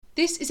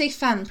This is a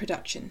fan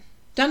production,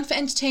 done for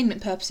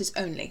entertainment purposes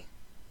only.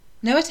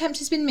 No attempt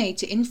has been made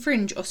to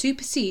infringe or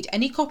supersede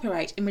any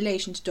copyright in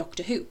relation to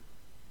Doctor Who,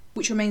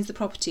 which remains the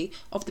property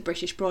of the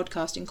British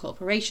Broadcasting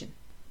Corporation.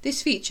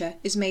 This feature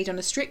is made on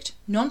a strict,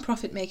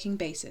 non-profit making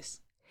basis.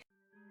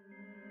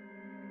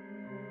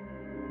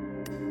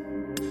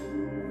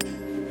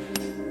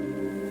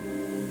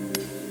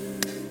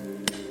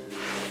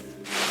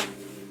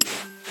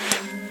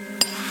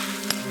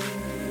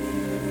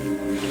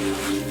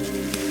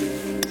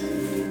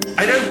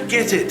 I don't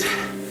get it.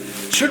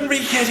 Shouldn't be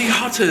getting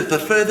hotter the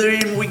further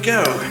in we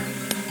go.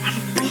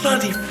 I'm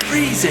bloody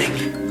freezing.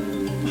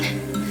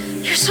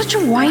 You're such a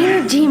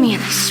whiner,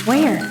 Damien, I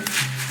swear.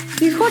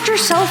 You've got your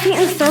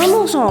self-heating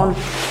thermals on.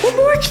 What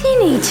more can you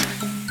need?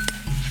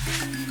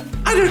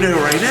 I don't know,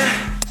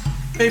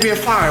 Raina. Maybe a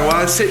fire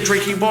while I sit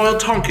drinking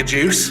boiled Tonka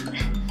juice.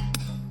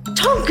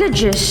 Tonka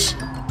juice?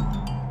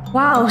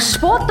 Wow,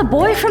 Spot the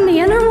boy from the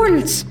inner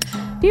worlds.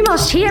 You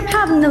must hate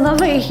having the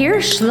love out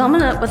here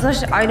slumming it with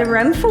us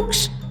out-of-rim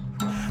folks.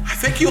 I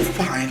think you'll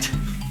find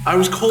I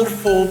was called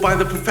for by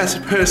the Professor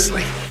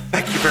personally.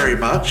 Thank you very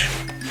much.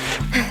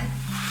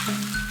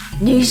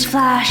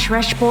 Newsflash,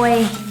 rich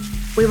boy.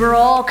 We were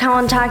all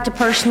contacted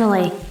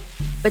personally.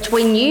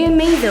 Between you and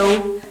me,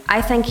 though,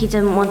 I think he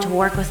didn't want to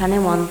work with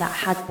anyone that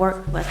had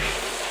worked with,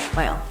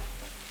 well,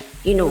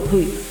 you know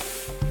who.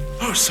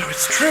 Oh, so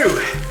it's true.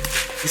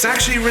 He's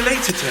actually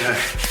related to her.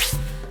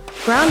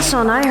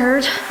 Grandson, I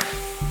heard.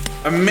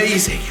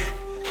 Amazing.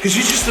 Could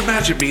you just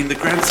imagine being the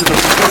grandson of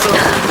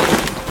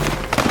Professor...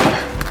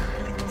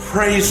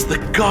 Praise the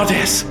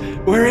goddess.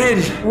 We're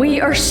in. We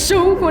are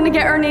so going to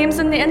get our names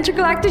in the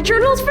intergalactic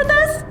journals for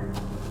this.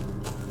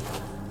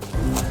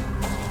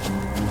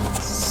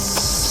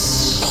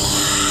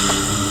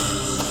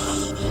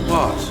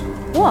 What?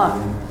 What?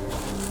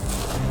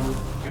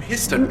 You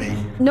hissed at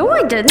me. No,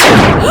 I didn't.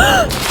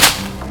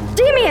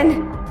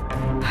 Damien!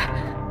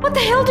 What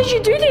the hell did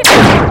you do to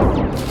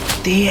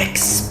you? The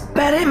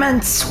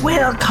experiments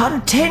will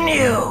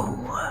continue.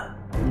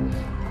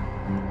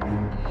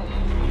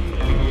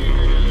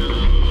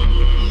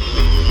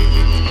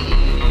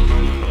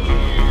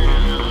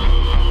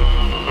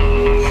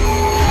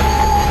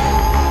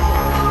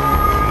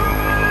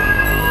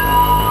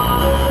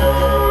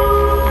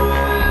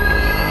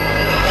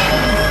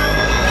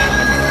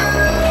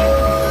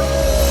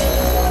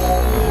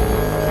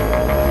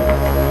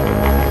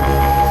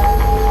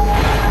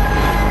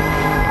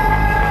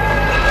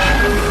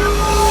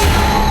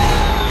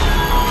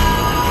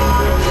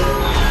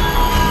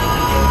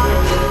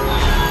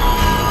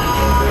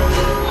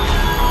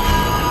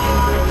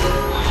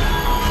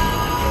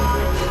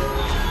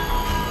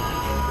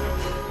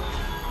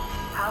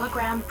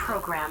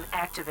 Program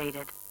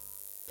activated.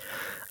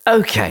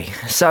 Okay,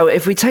 so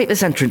if we take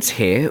this entrance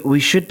here, we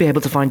should be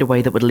able to find a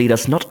way that would lead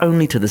us not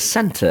only to the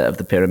centre of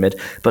the pyramid,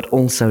 but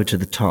also to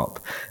the top.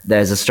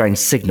 There's a strange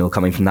signal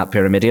coming from that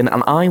pyramidion,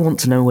 and I want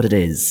to know what it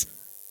is.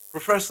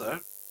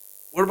 Professor,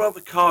 what about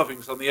the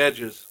carvings on the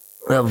edges?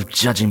 Well,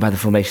 judging by the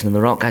formation of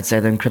the rock, I'd say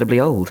they're incredibly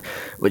old,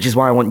 which is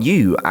why I want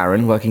you,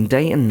 Aaron, working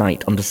day and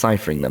night on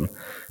deciphering them.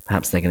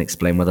 Perhaps they can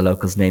explain why the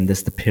locals named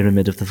this the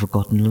Pyramid of the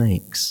Forgotten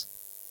Lakes.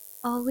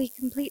 Are we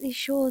completely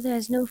sure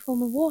there's no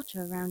form of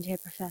water around here,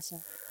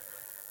 Professor?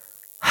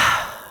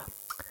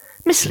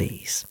 Miss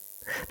Lees,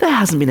 there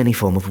hasn't been any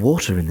form of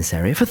water in this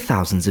area for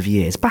thousands of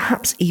years,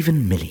 perhaps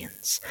even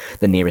millions.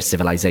 The nearest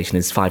civilization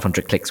is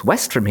 500 clicks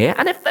west from here,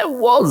 and if there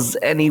was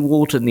any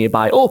water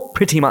nearby, or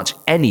pretty much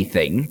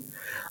anything,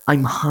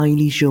 I'm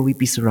highly sure we'd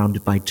be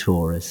surrounded by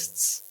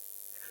tourists.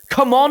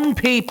 Come on,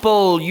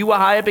 people! You were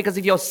hired because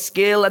of your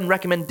skill and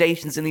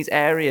recommendations in these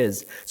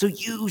areas. So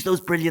use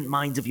those brilliant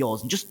minds of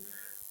yours and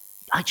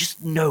I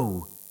just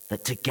know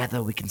that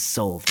together we can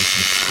solve this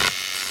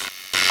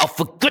mystery. Oh,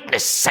 for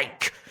goodness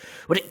sake!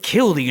 Would it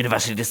kill the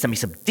university to send me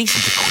some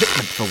decent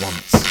equipment for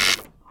once?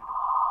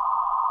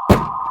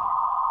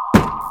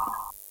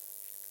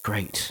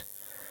 Great.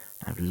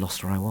 I've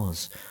lost where I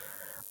was.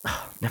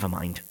 Never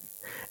mind.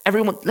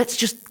 Everyone, let's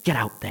just get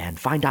out there and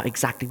find out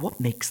exactly what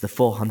makes the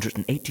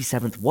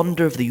 487th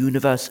wonder of the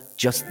universe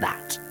just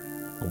that.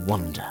 A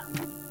wonder.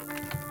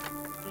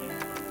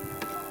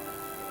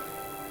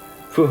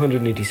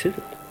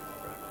 487?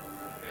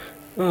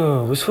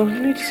 Oh, was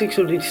 486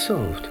 already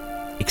solved?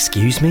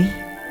 Excuse me?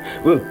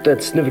 Well,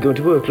 that's never going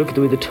to work. Look at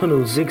the way the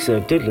tunnels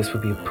zigzag. Daedalus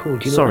would be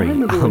appalled. Sorry,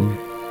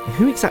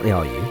 who exactly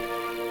are you?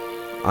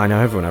 I know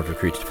everyone I've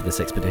recruited for this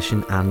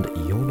expedition, and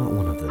you're not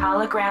one of them.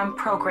 Hologram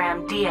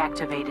program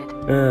deactivated.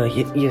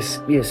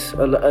 Yes.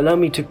 Allow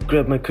me to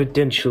grab my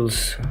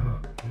credentials.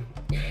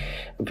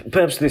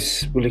 Perhaps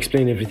this will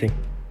explain everything.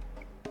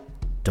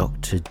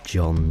 Dr.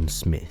 John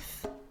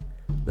Smith.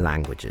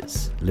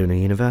 Languages. Lunar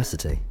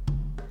University.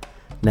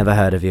 Never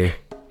heard of you.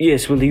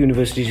 Yes, well, the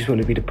university just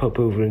wanted me to pop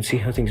over and see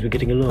how things were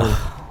getting along.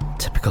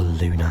 Typical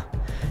Lunar.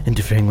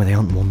 Interfering where they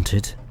aren't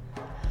wanted.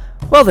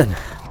 Well then,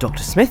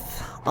 Dr.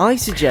 Smith, I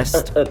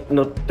suggest...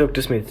 Not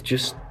Dr. Smith,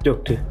 just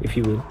Doctor, if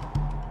you will.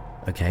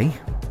 Okay,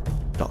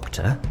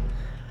 Doctor.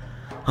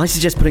 I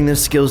suggest putting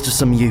those skills to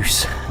some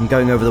use and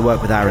going over the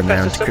work with Aaron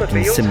there and Professor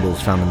decrypting the Summerfield?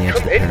 symbols found on the edge of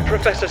Come the in, pyramid.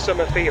 Professor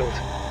Summerfield.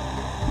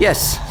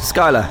 Yes,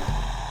 Skylar.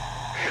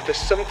 There's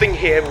something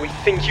here we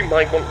think you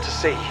might want to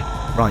see.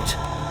 Right,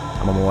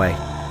 I'm on my way.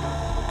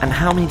 And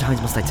how many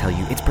times must I tell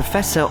you? It's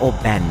Professor or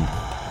Ben.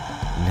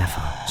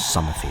 Never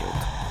Summerfield.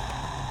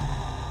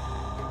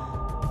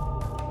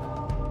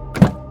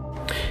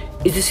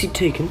 Is the seat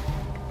taken?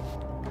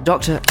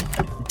 Doctor,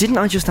 didn't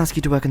I just ask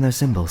you to work on those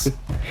symbols?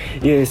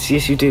 Yes,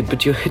 you did,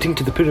 but you're heading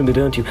to the pyramid,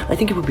 aren't you? I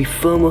think it would be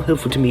far more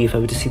helpful to me if I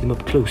were to see them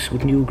up close,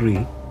 wouldn't you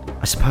agree?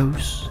 I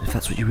suppose, if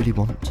that's what you really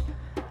want.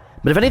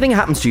 But if anything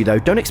happens to you, though,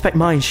 don't expect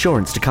my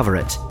insurance to cover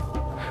it.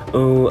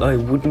 Oh, I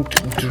wouldn't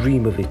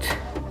dream of it.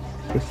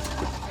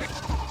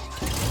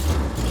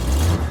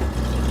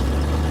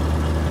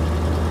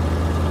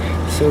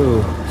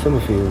 So,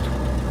 Summerfield.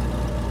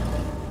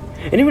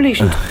 Any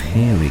relation to...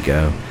 Here we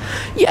go.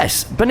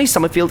 Yes, Bunny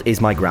Summerfield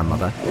is my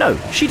grandmother. No,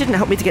 she didn't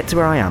help me to get to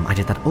where I am. I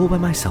did that all by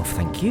myself,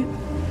 thank you.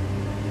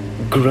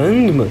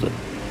 grandmother?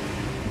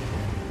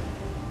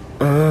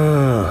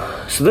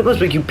 Ah, so that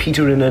must make you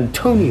Peter and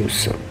Antonio's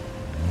son.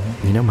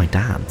 You know my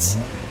dad's.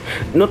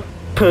 Not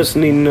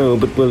personally, no,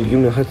 but, well, you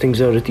know how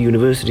things are at the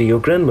university. Your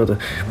grandmother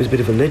was a bit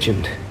of a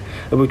legend.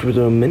 I worked with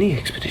her on many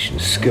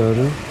expeditions.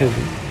 Skaro,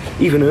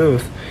 Heaven, even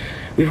Earth.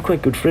 We were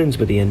quite good friends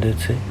by the end, I'd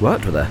say.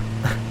 Worked with her?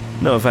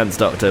 No offence,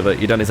 Doctor, but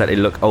you don't exactly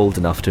look old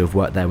enough to have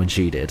worked there when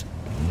she did.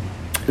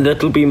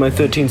 That'll be my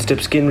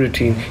 13-step skin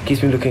routine.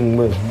 Keeps me looking,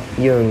 well,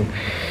 young.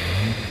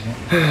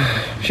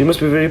 She must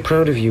be very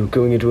proud of you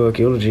going into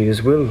archaeology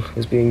as well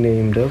as being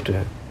named after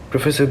her.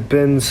 Professor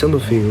Ben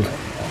Summerfield.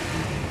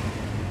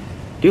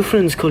 Do your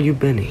friends call you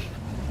Benny?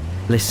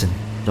 Listen,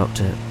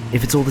 Doctor,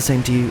 if it's all the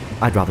same to you,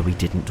 I'd rather we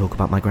didn't talk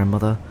about my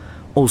grandmother.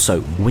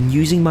 Also, when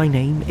using my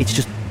name, it's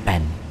just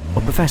Ben,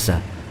 or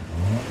Professor.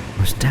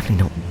 Most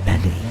definitely not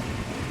Benny.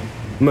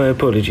 My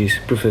apologies,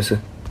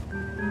 Professor.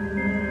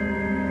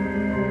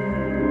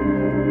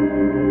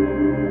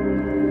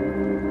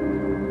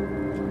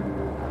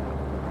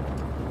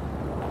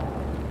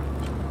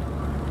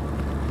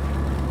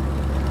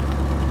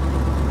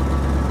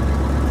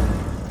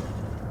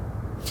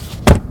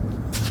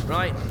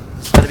 Right,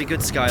 better be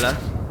good, Skylar.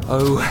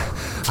 Oh,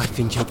 I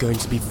think you're going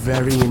to be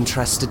very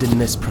interested in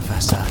this,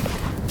 Professor.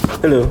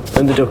 Hello,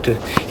 I'm the Doctor,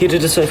 here to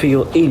decipher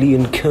your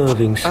alien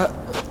carvings.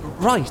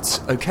 Right,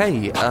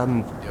 okay,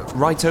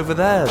 right over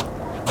there,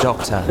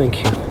 Doctor. Thank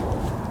you.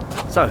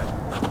 So,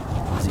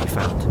 what's it you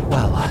found?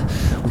 Well,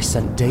 we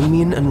sent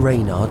Damien and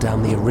Raynar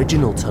down the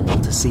original tunnel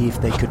to see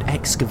if they could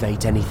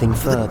excavate anything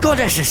further. For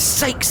goddess'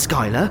 sake,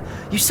 Skylar!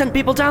 You sent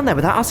people down there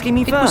without asking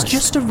me It first. was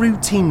just a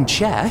routine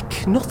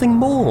check, nothing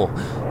more.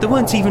 They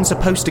weren't even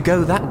supposed to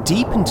go that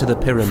deep into the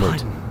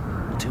pyramid.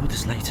 Fine. We'll deal with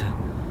this later.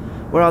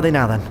 Where are they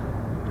now, then?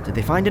 Did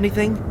they find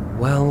anything?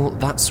 Well,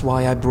 that's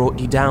why I brought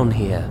you down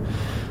here.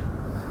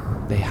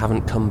 They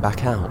haven't come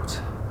back out.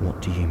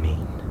 What do you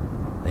mean?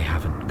 They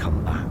haven't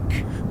come back?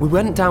 We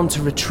went down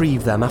to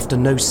retrieve them after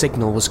no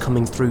signal was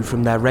coming through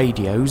from their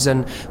radios,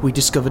 and we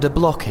discovered a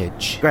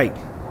blockage. Great.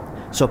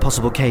 So a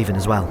possible cave-in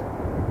as well.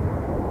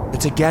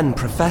 But again,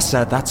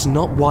 Professor, that's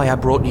not why I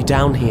brought you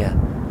down here.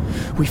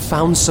 We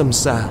found some,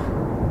 sir.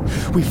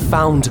 We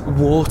found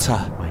water.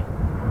 Wait.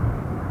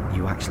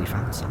 You actually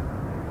found some?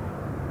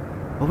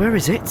 Well, where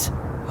is it?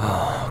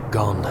 Oh,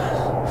 gone.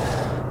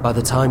 By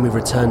the time we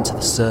returned to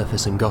the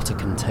surface and got a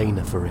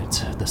container for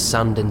it, the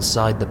sand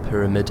inside the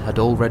pyramid had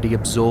already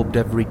absorbed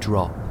every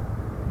drop.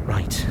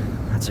 Right,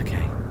 that's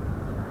okay.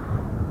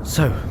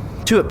 So,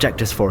 2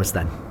 objectives for us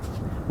then.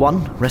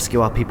 1,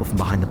 rescue our people from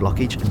behind the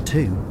blockage, and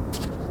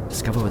 2,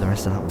 discover where the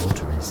rest of that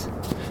water is.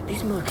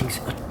 These markings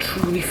are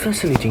truly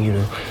fascinating, you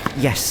know.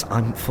 Yes,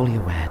 I'm fully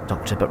aware,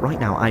 Doctor, but right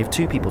now I have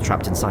 2 people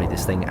trapped inside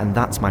this thing, and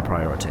that's my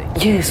priority.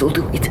 Yes,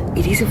 although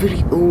it is a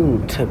very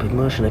old type of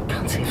Martian. I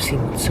can't say I've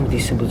seen some of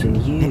these symbols in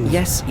years.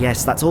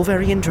 Yes, that's all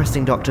very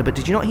interesting, Doctor, but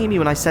did you not hear me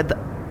when I said that...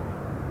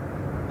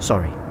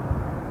 Sorry.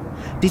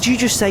 Did you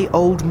just say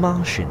old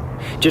Martian?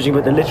 Judging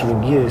by the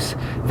lettering, yes.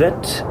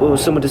 That, or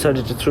someone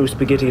decided to throw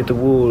spaghetti at the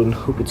wall and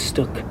hope it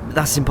stuck.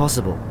 That's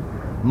impossible.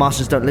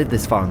 Martians don't live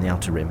this far on the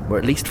outer rim. We're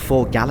at least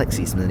 4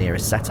 galaxies from the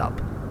nearest setup.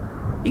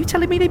 Are you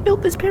telling me they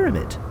built this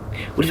pyramid?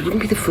 Well, it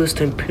wouldn't be the first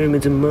time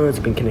pyramids and Mars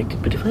have been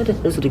connected, but if I had to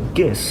hazard a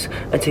guess,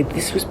 I'd say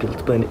this was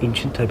built by an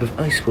ancient type of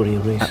ice warrior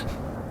race.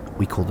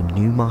 We call them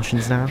new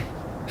Martians now?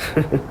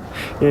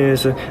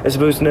 Yes, I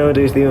suppose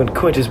nowadays they aren't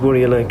quite as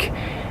warrior-like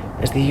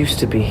as they used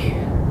to be.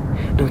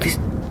 No,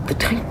 the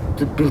type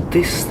that built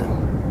this, though,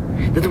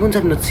 they're the ones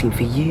I've not seen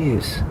for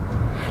years.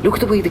 Look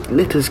at the way the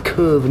letters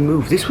curve and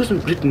move. This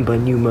wasn't written by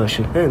new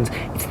Martian hands.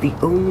 It's the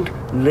old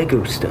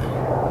Lego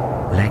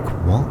style. Leg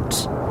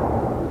what?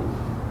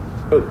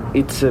 Oh,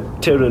 it's a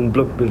Terran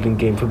block building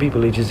game for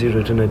people ages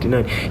 0 to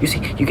 99. You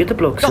see, you get the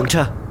blocks.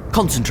 Doctor,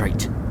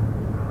 concentrate.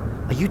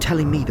 Are you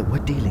telling me that we're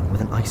dealing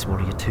with an ice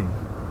warrior too?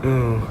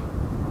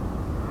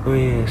 Oh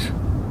yes.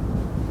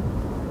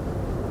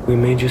 We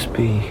may just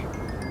be.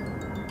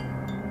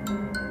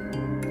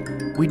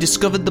 We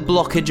discovered the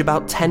blockage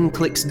about 10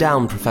 clicks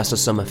down, Professor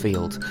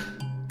Summerfield.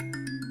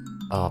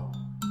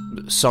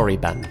 Sorry,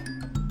 Ben.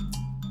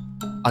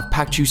 I've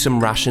packed you some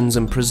rations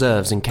and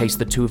preserves in case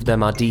the two of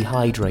them are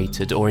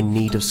dehydrated or in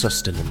need of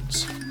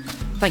sustenance.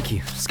 Thank you,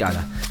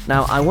 Skylar.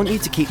 Now, I want you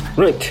to keep...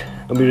 Right,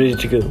 I'll be ready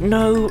to go.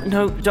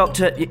 No,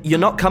 Doctor, you're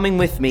not coming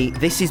with me.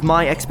 This is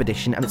my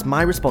expedition, and it's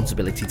my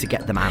responsibility to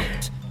get them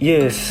out.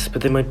 Yes,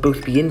 but they might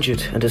both be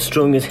injured, and as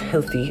strong and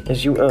healthy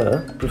as you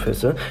are,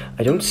 Professor,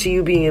 I don't see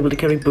you being able to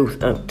carry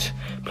both out.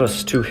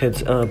 Plus, 2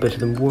 heads are better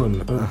than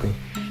 1, aren't they?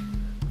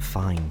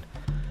 Fine.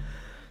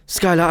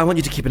 Skylar, I want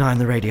you to keep an eye on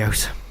the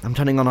radios. I'm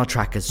turning on our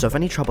trackers, so if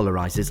any trouble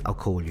arises, I'll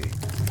call you.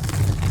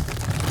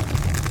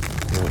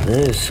 Well,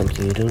 there's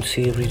something you don't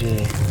see every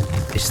day.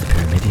 It's the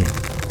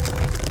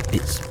Pyramidion.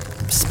 It's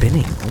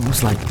spinning,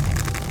 almost like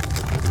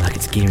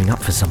it's gearing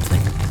up for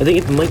something. I think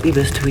it might be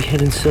best we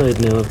head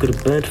inside now. I've got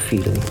a bad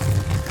feeling.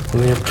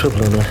 We have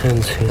trouble on our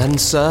hands here. Then,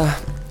 sir,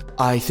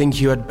 I think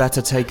you had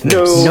better take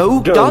this. No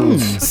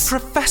guns! But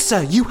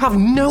Professor, you have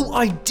no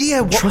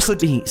idea what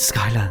Trust me,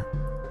 Skylar.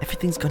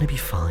 Everything's gonna be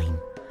fine.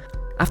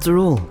 After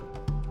all,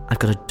 I've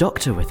got a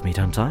doctor with me,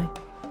 don't I?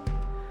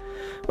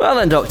 Well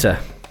then, Doctor.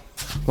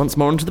 Once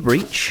more into the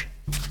breach.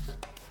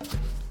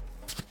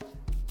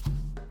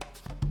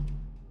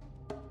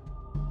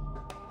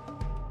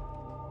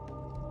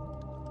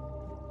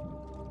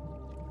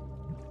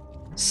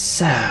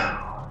 So,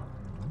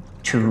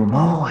 2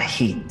 more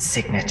heat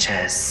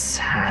signatures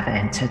have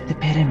entered the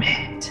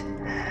pyramid.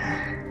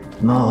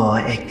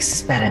 More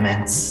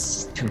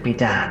experiments to be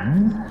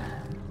done.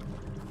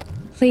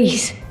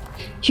 Please,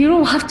 you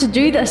don't have to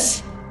do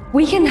this.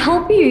 We can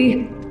help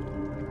you.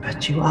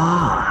 But you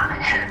are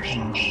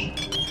helping me.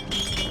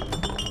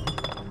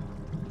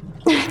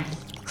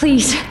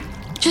 Please,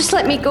 just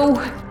let me go.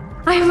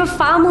 I have a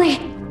family,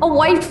 a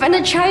wife and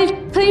a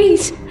child.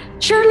 Please,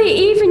 surely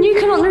even you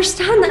can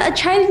understand that a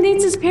child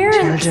needs his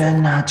parents.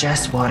 Children are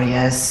just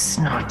warriors,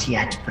 not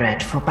yet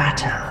bred for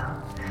battle.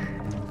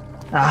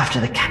 After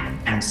the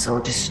council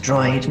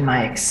destroyed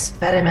my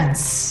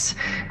experiments,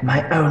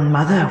 my own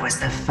mother was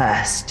the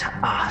first to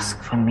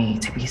ask for me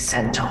to be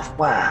sent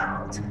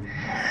off-world.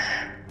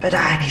 But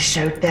I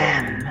showed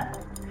them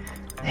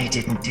they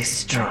didn't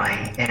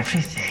destroy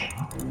everything.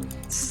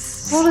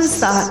 What is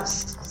that?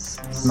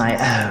 My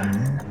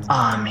own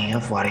army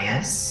of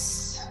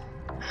warriors.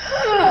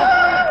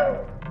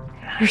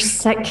 You're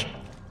sick.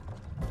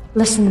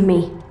 Listen to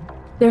me.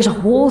 There's a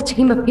whole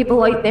team of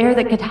people out there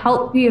that could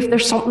help you if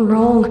there's something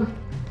wrong.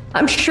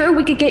 I'm sure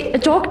we could get a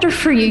doctor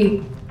for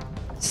you.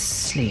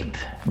 Sleep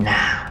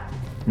now,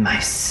 my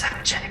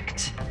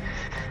subject.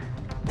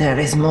 There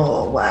is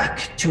more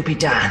work to be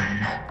done.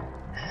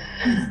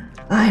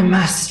 I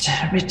must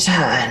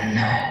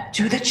return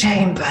to the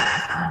chamber.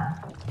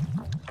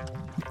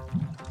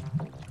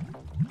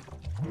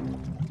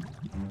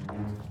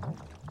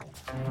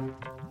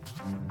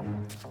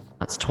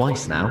 That's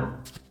twice now.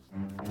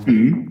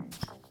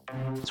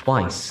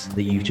 Twice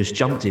that you've just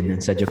jumped in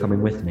and said you're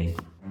coming with me.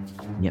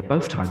 And yet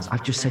both times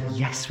I've just said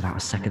yes without a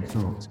second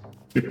thought.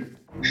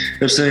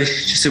 Perhaps I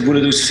just have one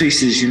of those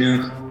faces, you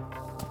know.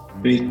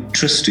 Very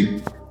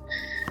trusting.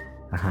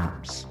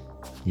 Perhaps.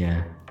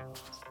 Yeah.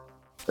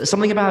 There's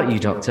something about you,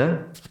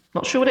 Doctor.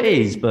 Not sure what it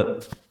is,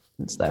 but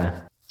it's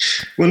there.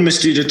 One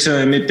mystery at a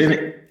time,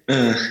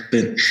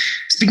 Ben.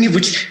 Speaking of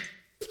which,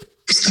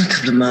 we're still a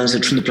couple of miles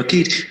out from the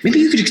blockade. Maybe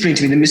you could explain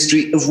to me the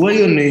mystery of why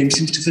your name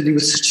seems to fill you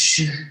with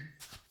such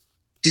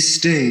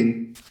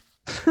disdain.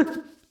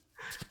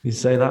 You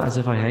say that as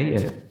if I hate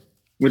it.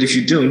 Well, if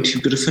you don't,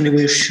 you've got a funny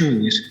way of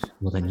showing it.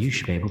 Well, then you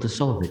should be able to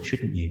solve it,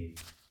 shouldn't you?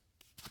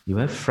 You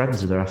were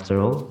friends with her after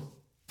all.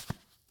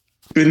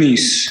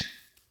 Bernice,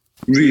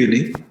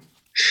 really?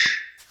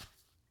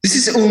 This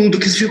is all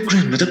because of your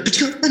grandmother, but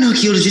you're an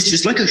archaeologist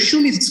just like her.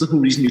 Surely that's the whole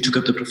reason you took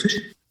up the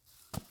profession.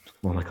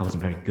 Well, like I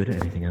wasn't very good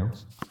at anything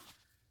else.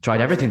 Tried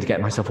everything to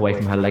get myself away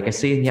from her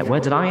legacy, and yet where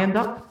did I end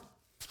up?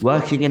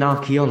 Working in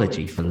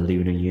archaeology for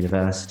Lunar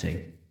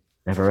University.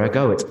 Never a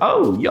go. It's,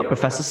 oh, you're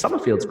Professor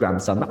Summerfield's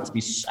grandson. That must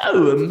be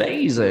so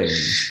amazing.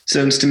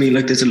 Sounds to me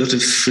like there's a lot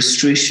of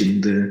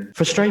frustration there.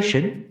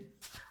 Frustration?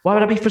 Why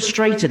would I be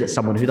frustrated at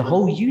someone who the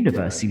whole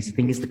universe seems to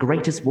think is the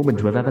greatest woman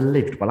to have ever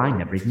lived while I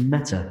never even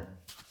met her?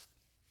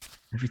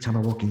 Every time I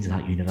walk into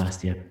that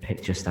university, a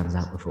picture stands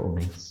out before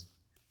me.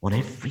 One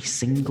every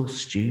single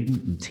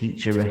student and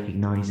teacher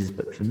recognises,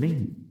 but for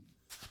me,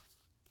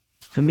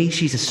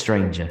 she's a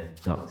stranger,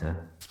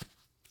 Doctor.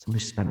 Someone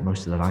who spent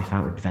most of their life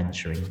out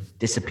adventuring,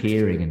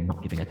 disappearing and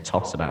not giving a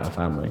toss about her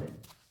family.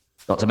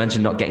 Not to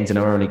mention not getting to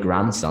know her only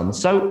grandson.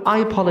 So I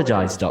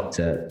apologise,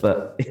 Doctor,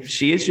 but if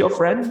she is your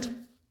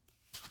friend,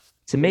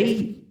 to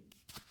me,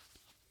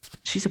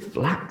 she's a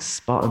black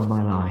spot in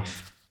my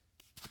life.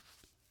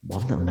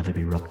 One that'll never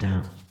be rubbed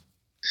out.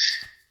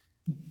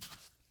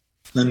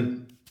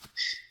 I'm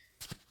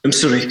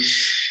sorry.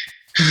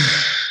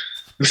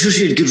 I'm sure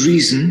she had good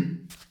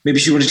reason. Maybe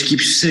she wanted to keep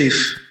you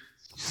safe.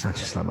 Sounds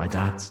just like my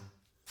dad's.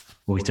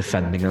 Always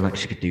defending her like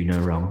she could do no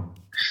wrong.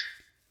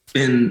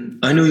 Ben,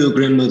 I know your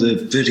grandmother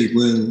very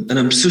well, and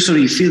I'm so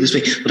sorry you feel this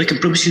way, but I can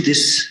promise you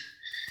this.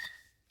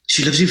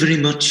 She loves you very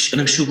much,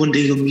 and I'm sure one day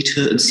you'll meet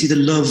her and see the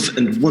love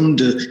and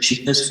wonder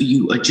she has for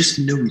you. I just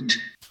know it.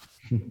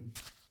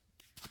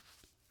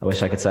 I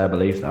wish I could say I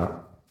believe that.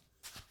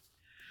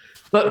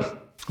 Look,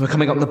 we're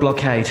coming up the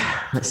blockade.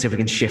 Let's see if we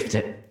can shift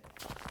it.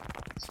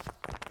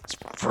 It's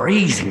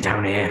freezing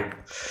down here.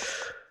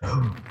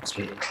 Let's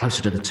be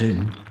closer to the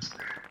tomb.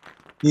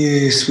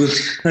 Yes, well,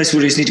 ice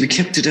warriors need to be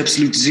kept at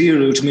absolute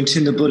zero to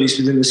maintain their bodies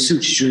within the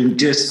suit during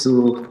death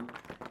or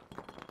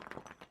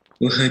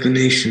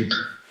hibernation.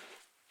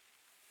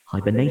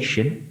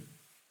 Hibernation?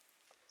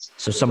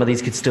 So some of these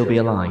could still be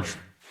alive?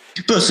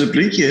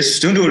 Possibly, yes.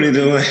 Don't worry,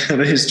 though. I have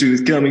a history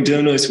with calming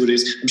down ice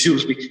warriors. I'm sure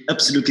it'll be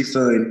absolutely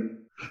fine.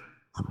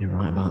 I'll be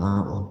right about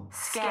that one.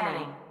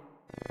 Scanning.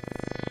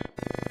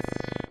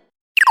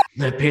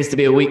 There appears to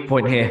be a weak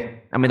point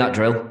here. Hand me that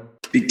drill.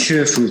 Be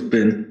careful,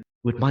 Ben.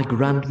 Would my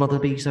grandmother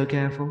be so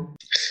careful?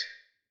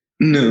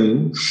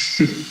 No.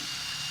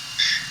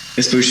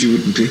 I suppose she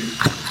wouldn't be.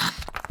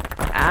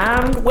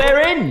 And we're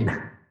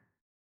in!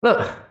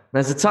 Look,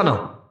 there's a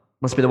tunnel.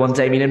 Must be the one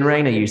Damien and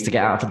Raina used to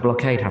get out after the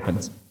blockade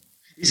happened.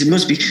 Yes, it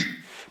must be.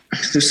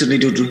 Those certainly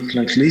don't look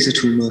like laser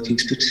tool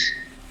markings, but...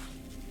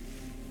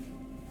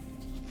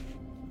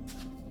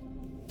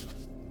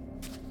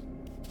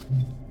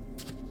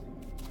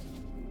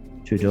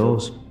 Two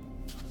doors.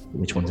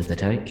 Which ones did they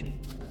take?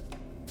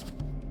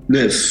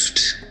 Left.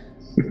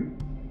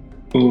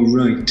 Or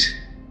right.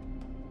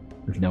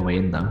 We've no way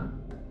in though.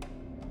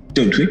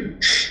 Don't we?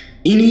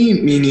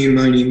 Eeny, meeny,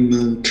 miny,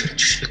 moe,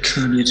 catch a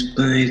carnet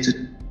by the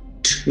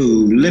toe.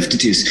 Left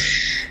it is.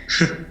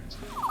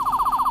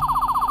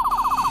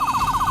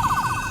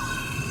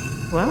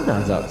 Well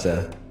done,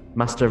 Doctor.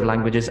 Master of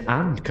languages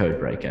and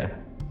codebreaker.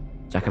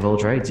 Jack of all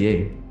trades,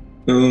 you.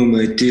 Oh,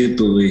 my dear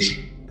boy.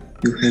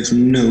 You have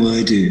no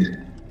idea.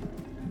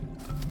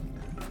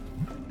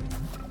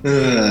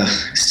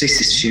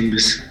 Stasis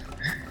chambers.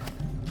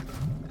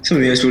 Some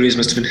of the ice warriors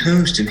must have been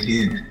housed in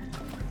here.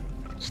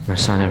 No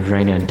sign of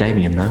Raina and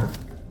Damien, though.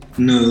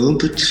 No,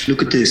 but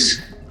look at this.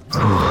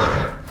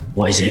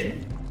 What is it?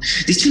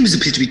 These chambers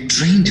appear to be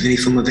drained of any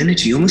form of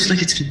energy, almost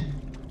like it's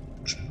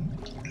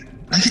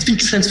been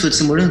transferred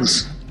somewhere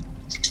else.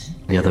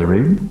 The other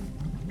room?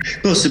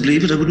 Possibly,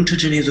 but I wouldn't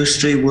touch any of those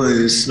stray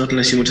wires, not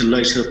unless you want to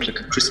light up like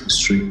a Christmas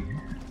tree.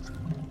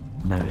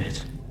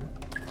 Noted.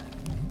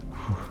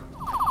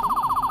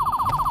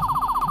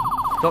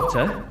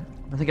 Doctor,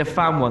 I think I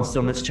found one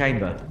still in its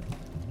chamber.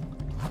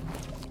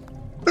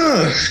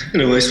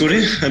 Hello, Ice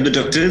Warrior. I'm the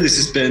Doctor. This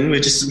is Ben. We're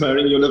just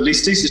admiring your lovely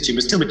stasis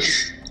chambers. Tell me,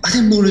 are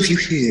there more of you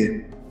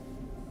here?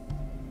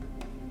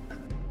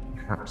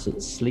 Perhaps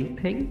it's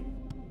sleeping?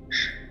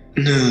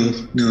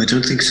 No, I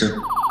don't think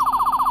so.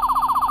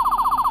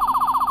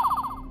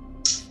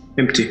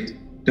 Empty.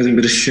 Nothing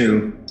but a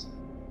shell.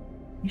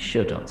 You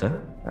sure,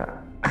 Doctor?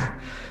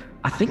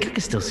 I think I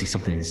can still see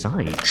something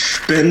inside.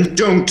 Ben,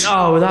 don't!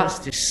 Oh, that's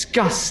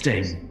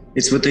disgusting.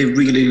 It's what they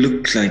really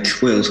look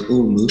like. Well,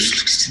 almost.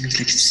 Looks to me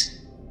like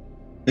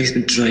it's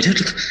been dried out.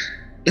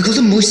 Look, all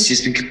the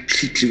moisture's been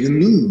completely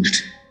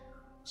removed.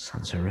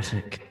 Sounds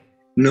horrific.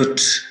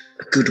 Not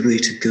a good way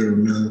to go,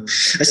 no.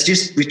 I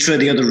suggest we try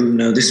the other room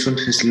now. This one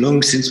has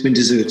long since been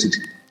deserted.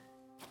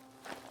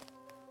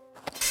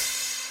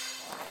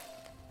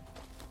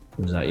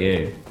 Was that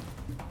you?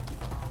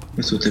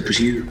 I thought that was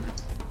you.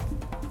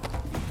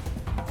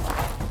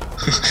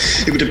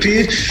 It would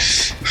appear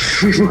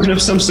we've woken up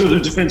some sort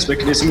of defense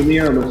mechanism in the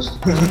armor.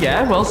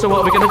 Yeah, well, so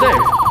what are we going to do?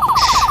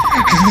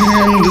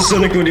 And the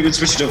sonic won't even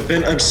switch it off,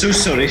 Ben. I'm so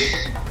sorry.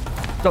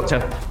 Doctor,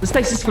 the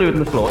stasis fluid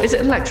on the floor, is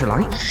it an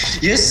electrolyte?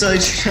 Yes, I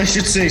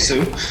should say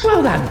so.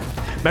 Well then,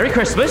 Merry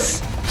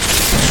Christmas!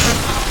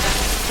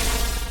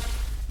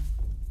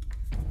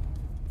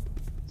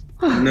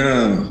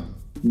 Now,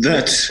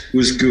 that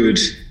was good.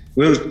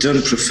 Well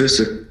done,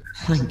 Professor.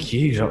 Thank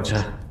you,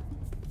 Doctor.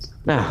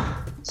 Now,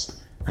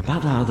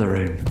 about that other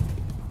room.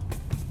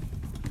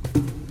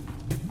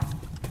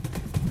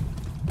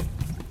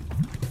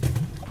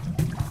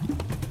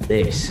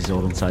 This is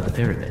all inside the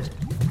pyramid.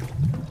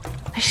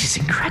 This is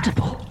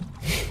incredible.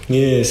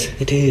 Yes,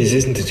 it is,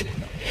 isn't it?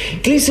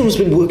 Clearly someone's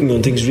been working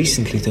on things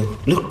recently, though.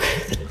 Look,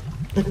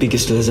 that beaker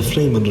still has a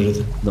flame under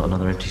it. Not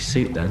another empty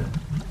suit, then?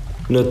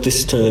 Not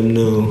this time,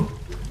 no.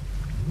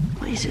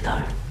 What is it,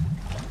 though?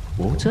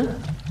 Water?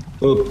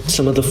 Or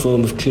some other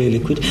form of clear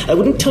liquid. I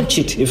wouldn't touch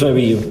it if I were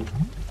you.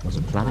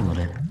 Wasn't planning on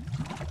it.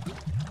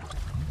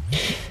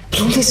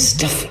 But all this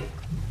stuff...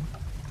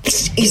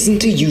 This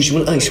isn't a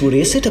usual Ice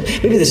Warrior setup.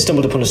 Maybe they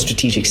stumbled upon a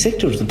strategic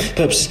sector of them,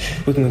 perhaps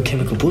working on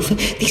chemical warfare.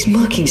 These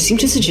markings seem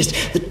to suggest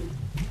that...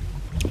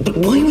 But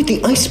why would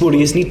the Ice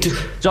Warriors need to...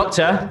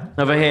 Doctor,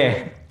 over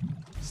here.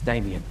 It's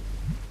Damien.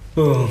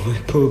 Oh, my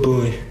poor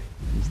boy.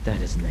 He's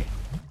dead, isn't he?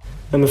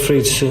 I'm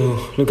afraid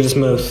so. Look at his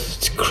mouth.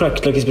 It's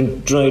cracked like he's been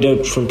dried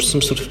out from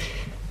some form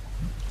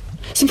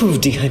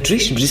of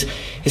dehydration, but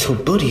his whole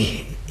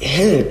body,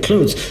 hair,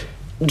 clothes,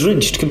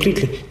 drenched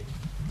completely.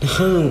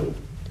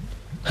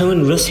 How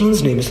in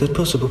Ruslan's name is that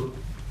possible?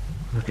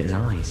 Look at his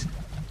eyes.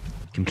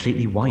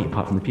 Completely white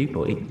apart from the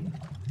pupil. He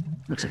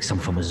looks like some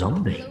form of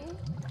zombie.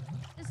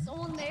 Is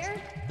someone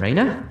there?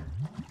 Raina?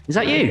 Is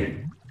that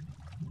you?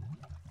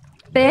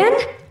 Ben?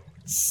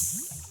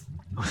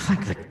 Oh,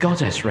 thank the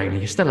goddess, Raina,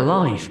 you're still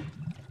alive.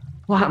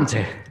 What happened to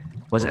you?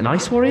 Was it an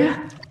ice warrior?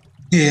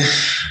 Yeah,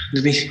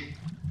 let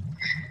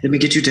me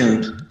get you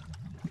down.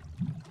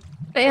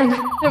 Ben,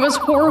 it was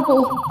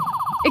horrible.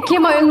 It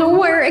came out of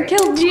nowhere. It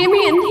killed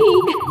Jamie and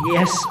he...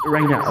 Yes,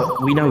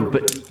 Raina, we know,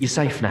 but you're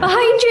safe now.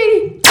 Behind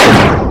you!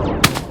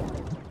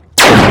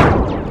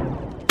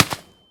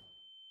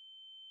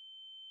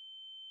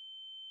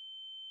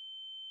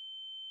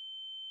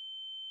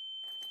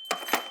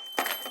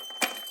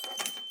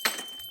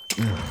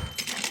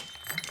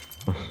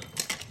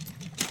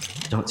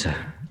 Doctor,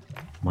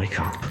 wake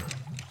up.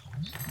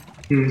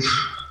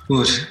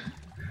 What?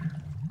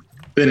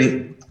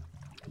 Benny,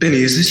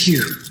 is it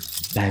you?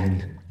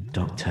 Ben,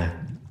 Doctor.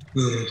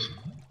 Oh,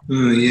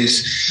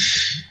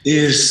 yes.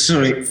 Yes,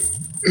 sorry.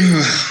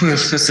 Well,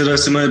 that's the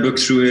last time I booked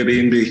through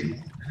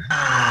Airbnb.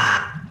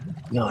 Ah,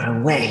 you're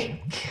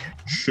awake.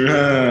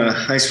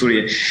 Ice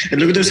warrior. And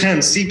look at those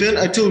hands. See, Ben,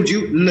 I told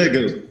you,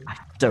 Lego. I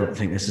don't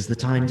think this is the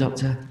time,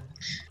 Doctor.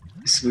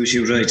 I suppose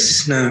you're right.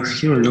 Now,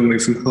 you're a long way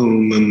from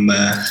home,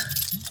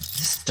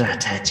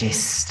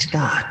 Strategist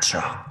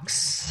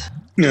Gartrox.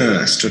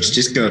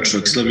 Strategist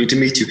Gartrox. Lovely to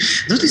meet you.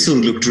 I thought this all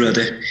looked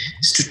rather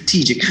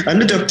strategic. I'm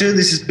the doctor.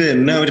 This is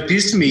Ben. Now, it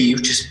appears to me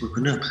you've just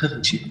woken up,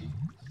 haven't you?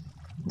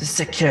 The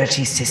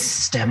security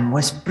system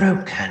was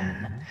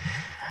broken.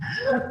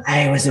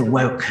 I was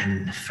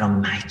awoken from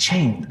my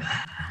chamber.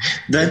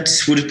 That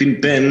would have been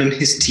Ben and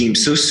his team.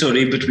 So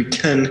sorry, but we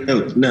can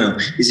help now.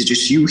 Is it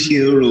just you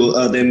here, or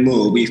are there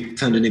more? We've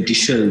found an empty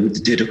shell with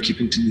the dead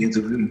occupant in the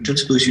other room. Don't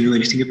suppose you know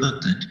anything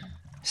about that?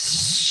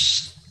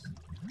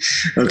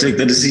 I'll take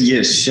that as a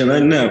yes, shall I?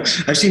 Now,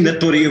 I've seen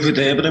that body over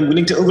there, but I'm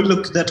willing to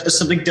overlook that as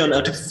something done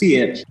out of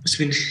fear. It's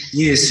been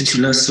years since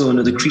you last saw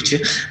another creature,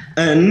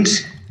 and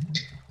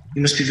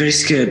you must be very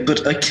scared,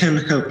 but I can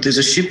help. There's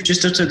a ship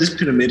just outside this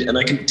pyramid, and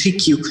I can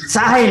take you...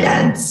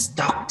 Silence,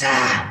 Doctor!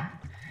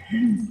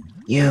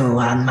 You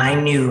are my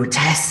new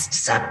test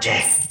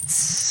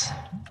subjects.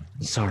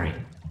 Sorry.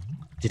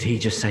 Did he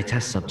just say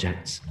test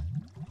subjects?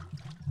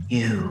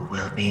 You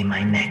will be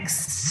my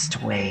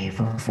next wave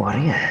of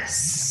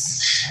warriors.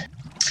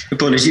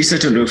 Apologies, I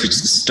don't know if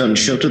it's the stun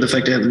shot or the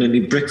fact I haven't had any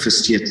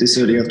breakfast yet this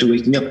early after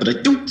waking up, but I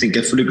don't think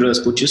I fully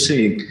grasp what you're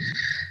saying.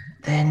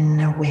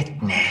 Then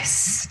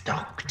witness,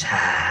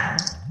 Doctor,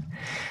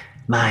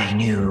 my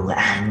new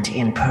and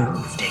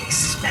improved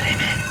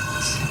experiment.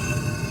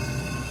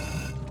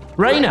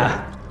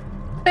 Raina!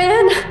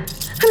 Ben,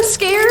 I'm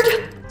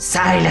scared.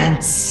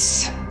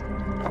 Silence!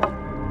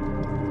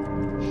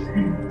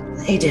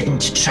 They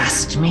didn't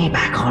trust me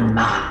back on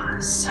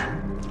Mars.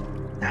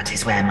 That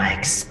is where my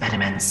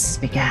experiments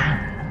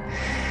began.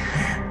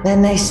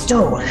 Then they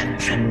stole them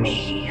from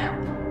me.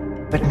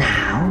 But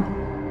now,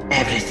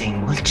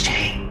 everything will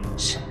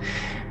change.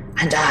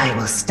 And I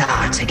will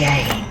start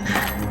again.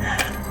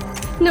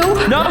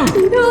 No. No!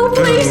 No,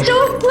 please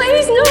don't.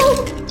 Please,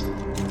 no.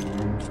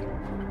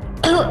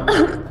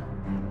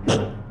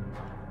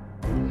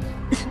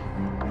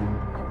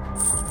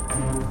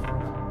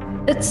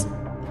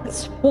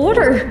 It's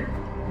water.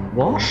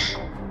 What?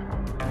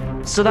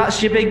 So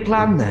that's your big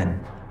plan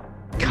then?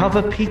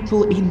 Cover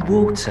people in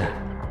water?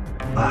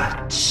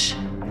 Watch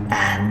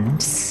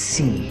and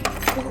see.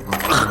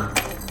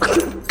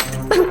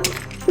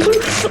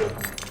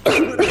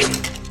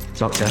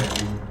 Doctor,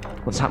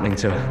 what's happening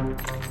to her?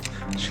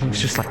 She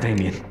looks just like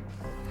Damien.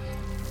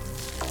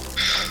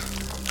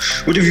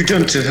 What have you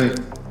done to her?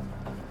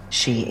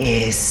 She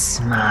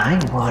is my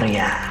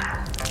warrior.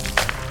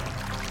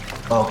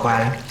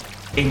 Ogwal,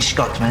 Inch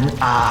Gottman,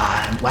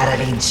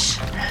 Waralinch.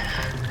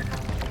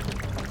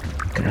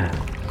 Look at her.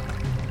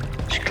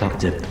 She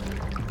clocked it.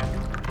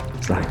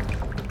 It's like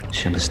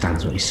she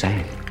understands what he's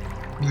saying.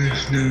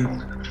 No.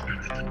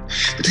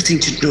 But that's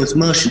ancient North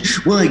Martian.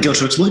 Why,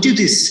 Gotrox? Why do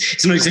this?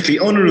 It's not exactly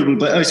honorable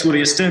by Ice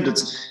Warrior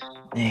standards.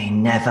 They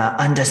never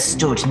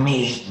understood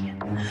me.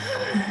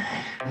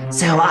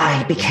 So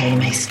I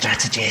became a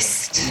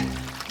strategist,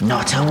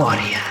 not a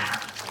warrior.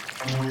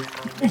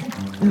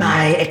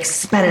 My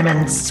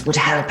experiments would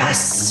help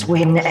us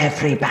win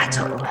every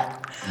battle.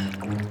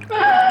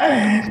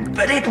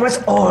 But it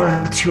was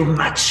all too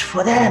much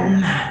for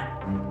them.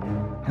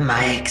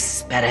 My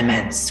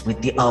experiments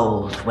with the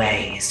old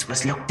ways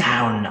was looked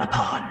down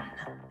upon.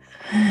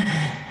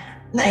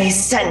 They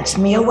sent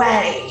me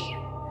away.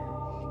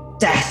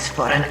 Death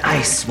for an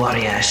ice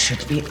warrior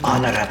should be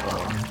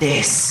honorable.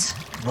 This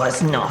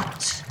was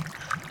not.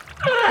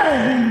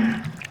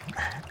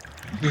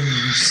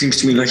 Seems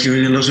to me like you're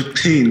in a lot of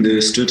pain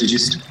there,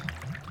 strategist.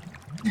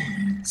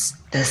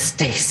 The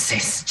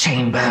stasis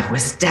chamber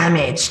was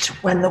damaged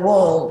when the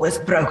wall was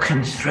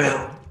broken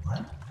through.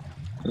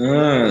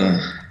 Ah,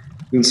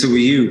 and so were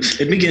you.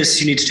 Let me guess,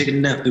 you need to take a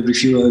nap every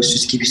few hours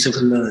just to keep yourself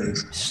alive.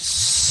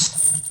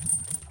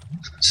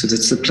 So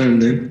that's the plan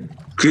then?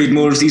 Create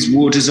more of these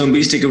water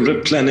zombies, take a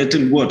red planet,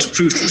 and what?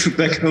 Prove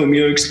back home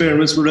your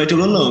experiments were right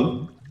all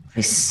along?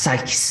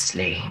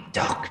 Precisely,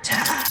 Doctor.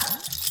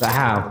 But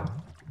how?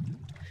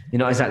 You're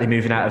not exactly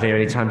moving out of here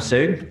anytime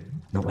soon.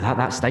 Not without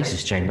that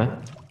stasis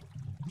chamber.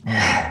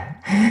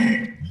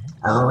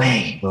 A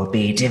way will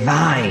be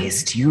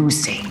devised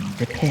using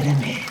the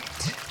pyramid.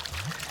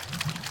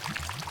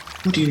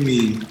 What do you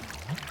mean?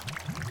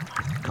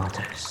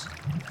 Goddess.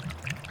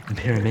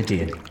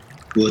 Pyramidion.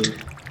 What?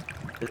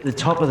 The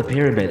top of the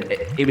pyramid,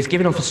 it was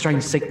giving off a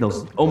strange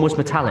signals, almost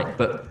metallic,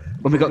 but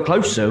when we got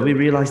closer, we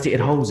realised it had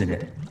holes in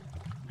it.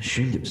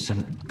 Assumed it was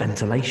some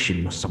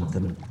ventilation or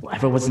something,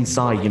 whatever was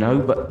inside,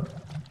 but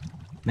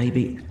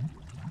maybe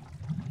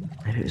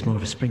it was more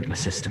of a sprinkler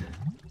system.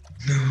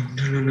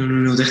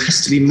 No. There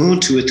has to be more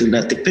to it than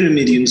that. The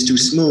Pyramidion's too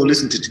small,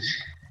 isn't it?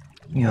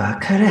 You are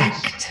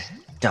correct,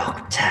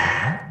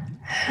 Doctor.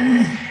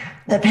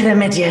 The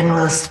Pyramidion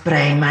will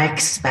spray my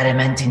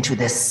experiment into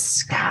the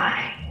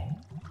sky.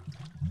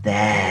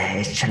 There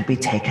it shall be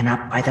taken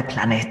up by the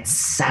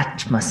planet's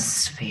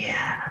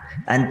atmosphere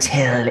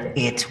until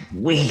it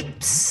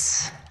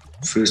weeps.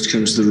 First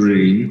comes the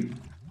rain,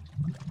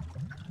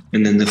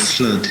 and then the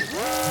flood.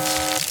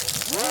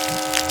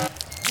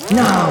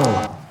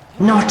 No,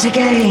 not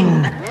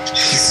again.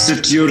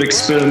 Except your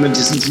experiment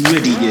isn't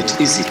ready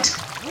yet, is it?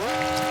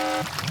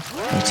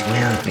 It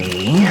will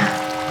be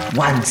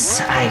once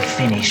I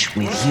finish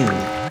with you,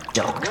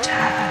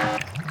 Doctor.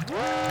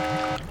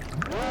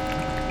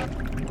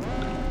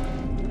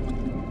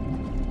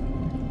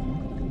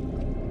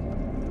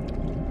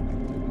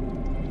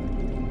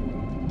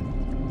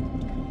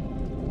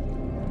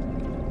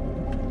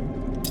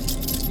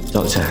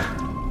 Doctor,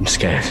 I'm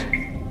scared.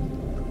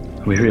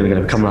 Are we really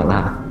going to become like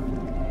that?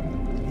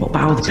 What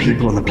about all the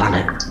people on the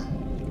planet?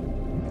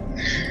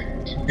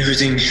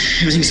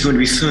 Everything's going to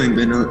be fine,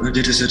 Ben. I'll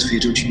get us out of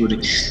here, don't you worry.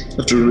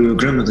 After all, your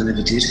grandmother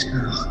never did.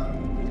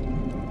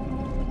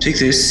 Take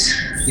this,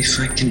 if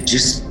I can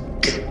just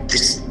get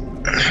this.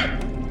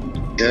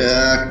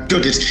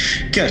 Got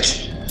it.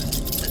 Catch.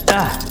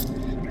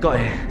 Got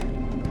it.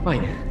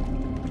 Wait,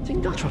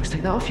 didn't Gotrox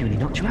take that off you when he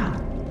knocked you out?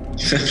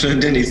 If I've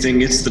learned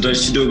anything, it's that I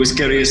should always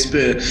carry a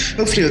spare.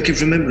 Hopefully I'll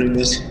keep remembering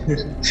that.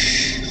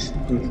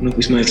 Not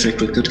with my track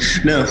record.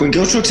 Now, when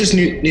Gotrox is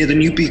near the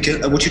new beaker,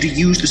 I want you to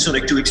use the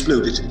sonic to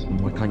explode it.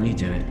 Why can't you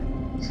do it?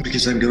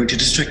 Because I'm going to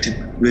distract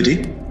him. Ready?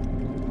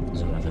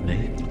 As I'll ever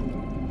be.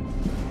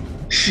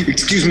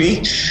 Excuse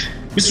me?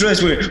 Mr.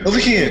 Asware, over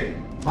here!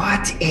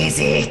 What is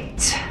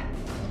it?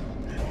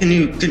 Can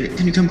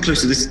you come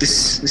closer?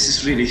 This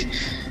is really...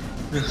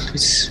 Well,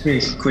 it's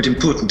really quite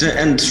important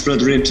and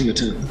rather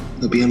intimate,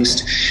 I'll be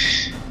honest.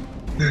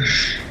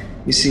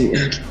 You see,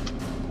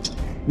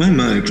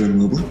 my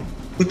grandma,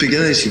 what big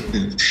eyes you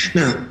have.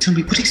 Now, tell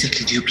me, what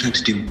exactly do you plan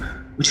to do?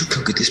 Would you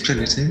conquer this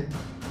planet,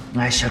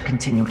 I shall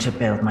continue to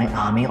build my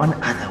army on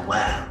other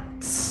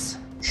worlds.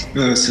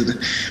 So the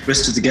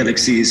rest of the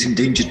galaxy is in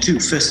danger too.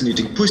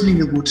 Fascinating. Poisoning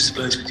the water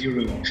supplies with your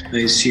own, I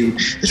assume.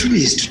 That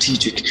really is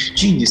strategic.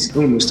 Genius,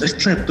 almost. I've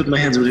clapped, but my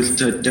hands are a little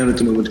tied down at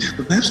the moment.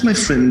 But perhaps my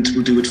friend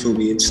will do it for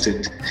me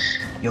instead.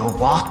 Your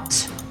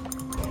what?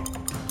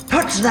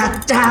 Put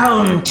that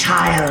down,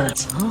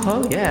 child!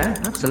 Oh, yeah,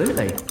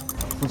 absolutely.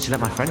 Once you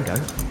let my friend go.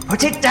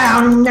 Put it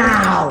down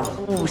now!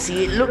 Oh,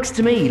 see, it looks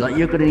to me like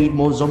you're going to need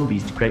more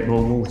zombies to create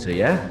more water,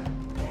 yeah?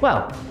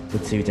 Well,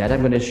 with two dead, I'm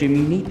going to assume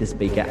you need this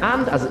beaker,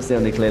 and as it's the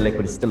only clear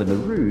liquid is still in the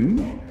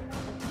room,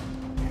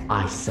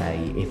 I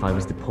say if I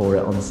was to pour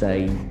it on,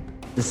 say,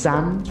 the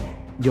sand,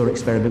 your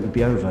experiment would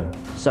be over.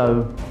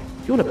 So,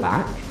 if you want it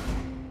back,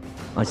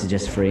 I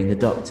suggest freeing the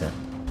doctor.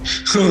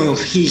 Oh,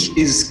 he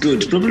is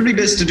good. Probably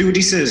best to do what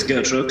he says,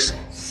 Gotrox.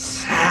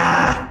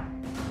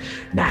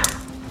 Now,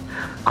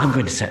 I'm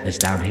going to set this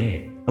down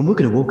here, and we're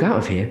going to walk out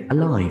of here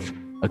alive,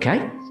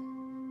 okay?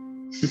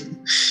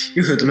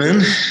 You heard the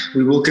man.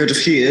 We walk out of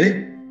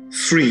here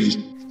free.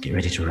 Get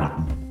ready to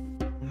run.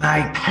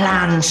 My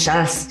plan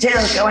shall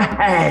still go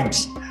ahead.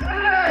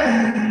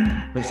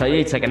 Looks like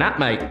you take a nap,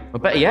 mate. Or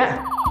better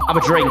yet, have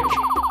a drink.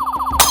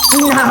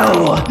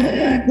 No!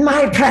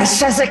 My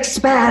precious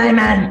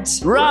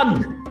experiment!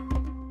 Run!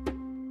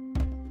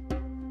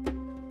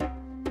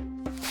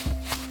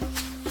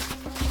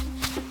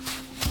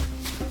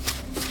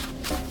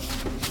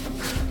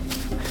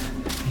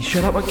 You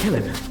sure that won't kill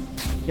him?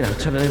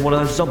 Turning in one of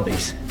those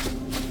zombies.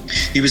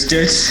 He was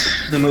dead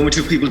the moment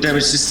two people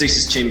damaged the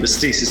stasis chamber.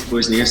 Stasis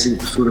poisoning, I've seen it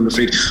before, I'm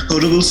afraid.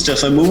 Horrible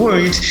stuff. I'm more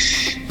worried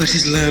about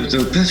his lab,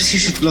 though. Perhaps you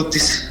should block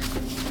this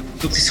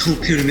whole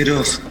pyramid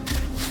off.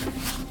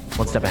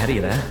 One step ahead of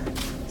you there.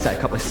 Set a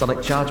couple of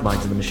sonic charge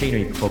mines in the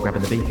machinery before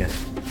grabbing the beaker.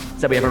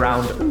 So we have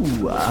around,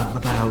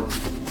 about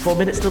 4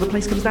 minutes till the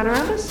place comes down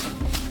around us.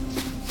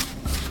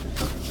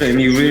 Ben,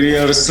 you really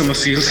are a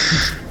Summerfield.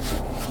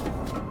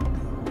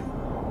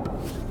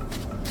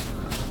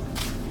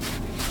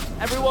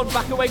 Everyone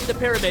back away from the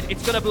pyramid,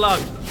 it's gonna blow.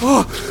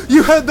 Oh,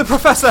 you heard the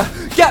professor!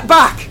 Get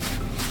back!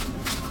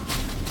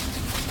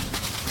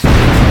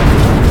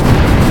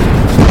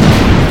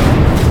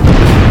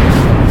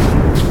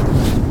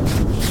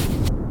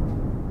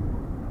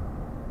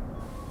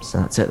 So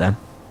that's it then.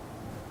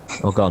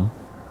 All gone.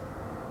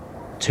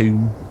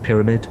 Tomb,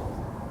 pyramid.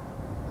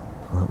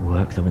 All that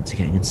work that went to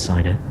getting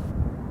inside it.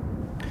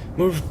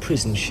 More of a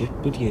prison ship,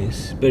 but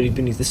yes, buried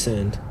beneath the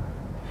sand.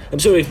 I'm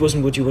sorry it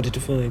wasn't what you wanted to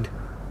find.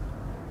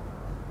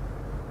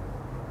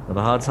 I have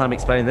a hard time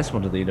explaining this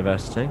one to the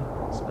university,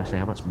 especially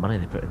how much money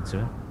they put into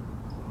it.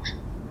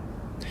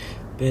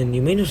 Ben,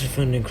 you may not have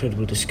found an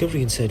incredible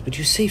discovery inside, but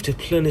you saved a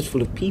planet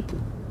full of people.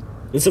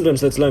 And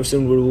sometimes that's life's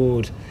own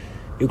reward.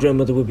 Your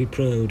grandmother would be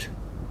proud.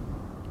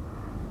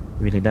 You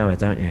really know her,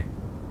 don't you?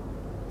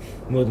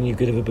 More than you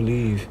could ever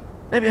believe.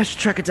 Maybe I should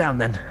track her down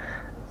then.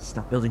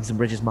 Start building some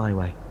bridges my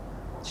way.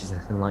 She's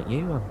anything like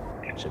you,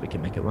 I'm sure we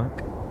can make it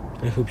work.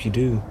 I hope you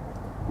do.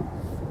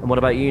 And what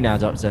about you now,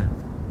 Doctor?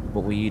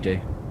 What will you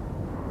do?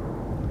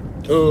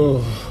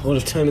 Oh, all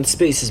of time and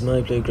space is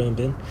my playground,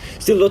 Ben.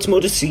 Still lots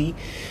more to see.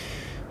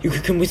 You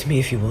could come with me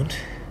if you want.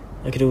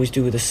 I could always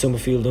do with a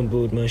Summerfield on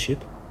board my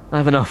ship. I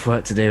have enough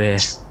work to do here.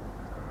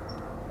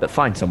 But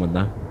find someone,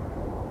 though.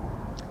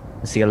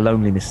 I see a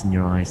loneliness in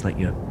your eyes, like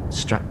you're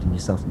distracting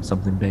yourself from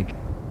something big.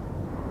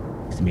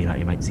 Looks to me like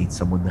you might need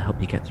someone to help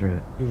you get through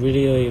it. You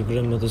really are your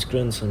grandmother's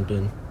grandson,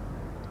 Ben.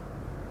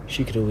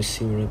 She could always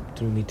see right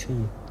through me,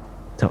 too.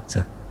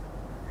 Doctor,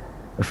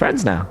 we're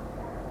friends now.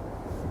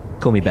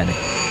 Call me Benny.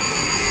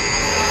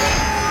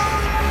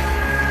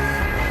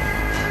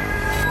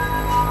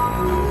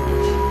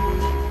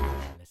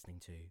 Listening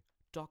to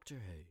Doctor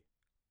Who,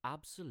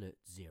 Absolute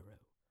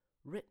Zero,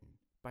 written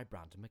by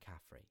Brandon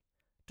McCaffrey,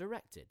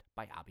 directed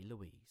by Abby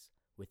Louise,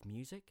 with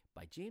music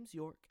by James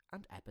York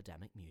and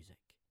Epidemic Music.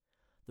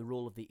 The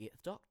role of the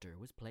 8th Doctor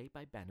was played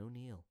by Ben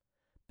O'Neill,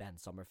 Ben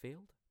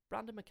Summerfield,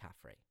 Brandon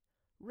McCaffrey,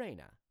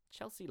 Raina,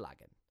 Chelsea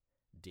Lagan,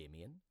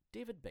 Damien,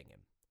 David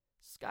Bingham,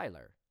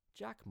 Skylar,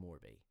 Jack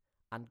Morby,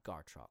 and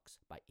Gartrox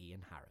by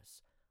Ian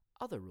Harris.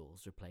 Other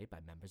roles were played by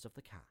members of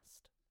the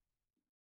cast.